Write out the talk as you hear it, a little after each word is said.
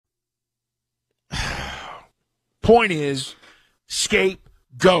point is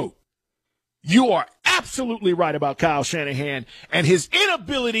scapegoat. You are absolutely right about Kyle Shanahan and his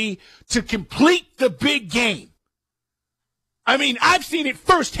inability to complete the big game. I mean, I've seen it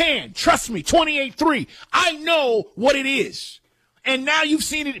firsthand. Trust me, 28-3. I know what it is. And now you've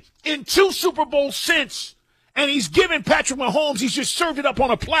seen it in 2 Super Bowls since. And he's given Patrick Mahomes, he's just served it up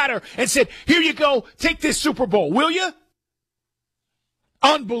on a platter and said, here you go, take this Super Bowl, will you?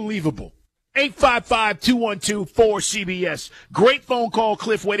 Unbelievable. 855-212-4CBS. Great phone call,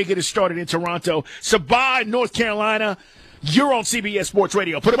 Cliff. Way to get us started in Toronto. Sabah in North Carolina. You're on CBS Sports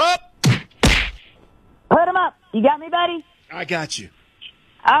Radio. Put him up. Put him up. You got me, buddy? I got you.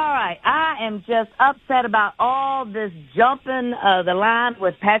 All right. I am just upset about all this jumping the line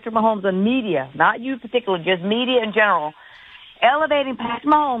with Patrick Mahomes and media. Not you particularly, just media in general. Elevating Patrick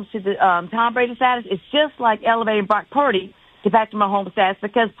Mahomes to the Tom Brady status is just like elevating Brock Purdy to Patrick Mahomes' status,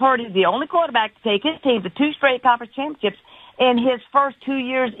 because Purdy is the only quarterback to take his team to 2 straight conference championships in his first 2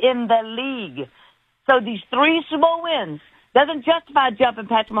 years in the league. So these 3 Super Bowl wins doesn't justify jumping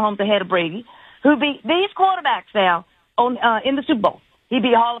Patrick Mahomes ahead of Brady, who beat these quarterbacks now in the Super Bowl. He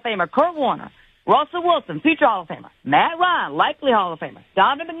beat Hall of Famer Kurt Warner, Russell Wilson, future Hall of Famer, Matt Ryan, likely Hall of Famer,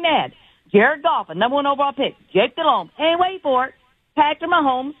 Donovan McNabb, Jared Goff, a number 1 overall pick, Jake Delhomme, and wait for it, Patrick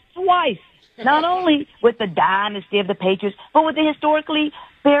Mahomes twice. Not only with the dynasty of the Patriots, but with the historically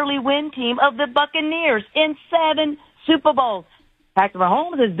barely win team of the Buccaneers in 7 Super Bowls. Patrick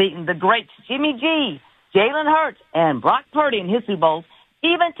Mahomes has beaten the greats Jimmy G, Jalen Hurts, and Brock Purdy in his Super Bowls.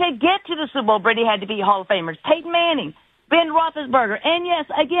 Even to get to the Super Bowl, Brady had to beat Hall of Famers Peyton Manning, Ben Roethlisberger, and yes,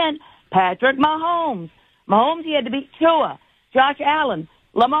 again, Patrick Mahomes. Mahomes, he had to beat Tua, Josh Allen,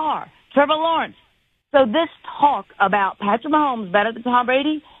 Lamar, Trevor Lawrence. So this talk about Patrick Mahomes better than Tom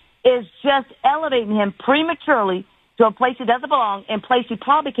Brady is just elevating him prematurely to a place he doesn't belong and a place he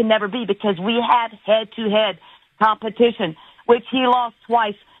probably can never be, because we had head-to-head competition, which he lost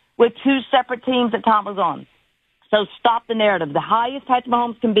twice with 2 separate teams that Tom was on. So stop the narrative. The highest Patrick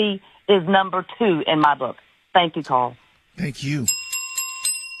Mahomes can be is number 2 in my book. Thank you, Carl. Thank you.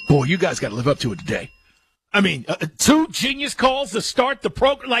 Boy, you guys got to live up to it today. I mean, 2 genius calls to start the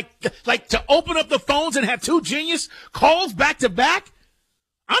program, like to open up the phones and have 2 genius calls back to back.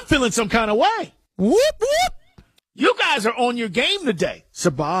 I'm feeling some kind of way. Whoop, whoop. You guys are on your game today.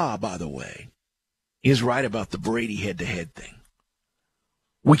 Sabah, by the way, is right about the Brady head-to-head thing.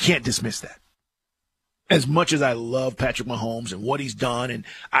 We can't dismiss that. As much as I love Patrick Mahomes and what he's done, and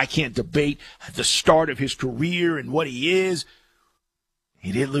I can't debate the start of his career and what he is,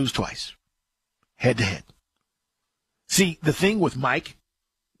 he did lose twice, head-to-head. See, the thing with Mike,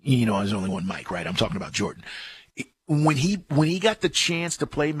 you know, there's only one Mike, right? I'm talking about Jordan. When he got the chance to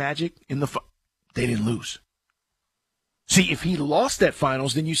play Magic in they didn't lose. See, if he lost that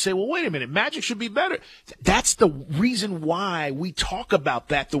finals, then you say, well, wait a minute, Magic should be better. That's the reason why we talk about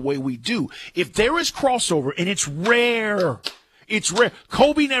that the way we do. If there is crossover, and it's rare.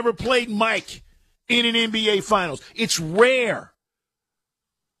 Kobe never played Mike in an NBA finals. It's rare.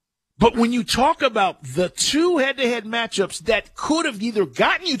 But when you talk about the 2 head-to-head matchups that could have either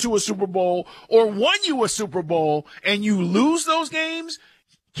gotten you to a Super Bowl or won you a Super Bowl, and you lose those games,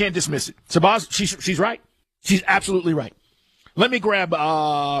 can't dismiss it. Sabah, she's right. She's absolutely right. Let me grab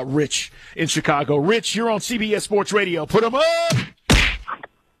Rich in Chicago. Rich, you're on CBS Sports Radio. Put him up.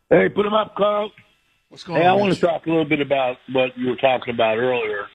 Hey, put him up, Carl. What's going on? Hey, I want to talk a little bit about what you were talking about earlier.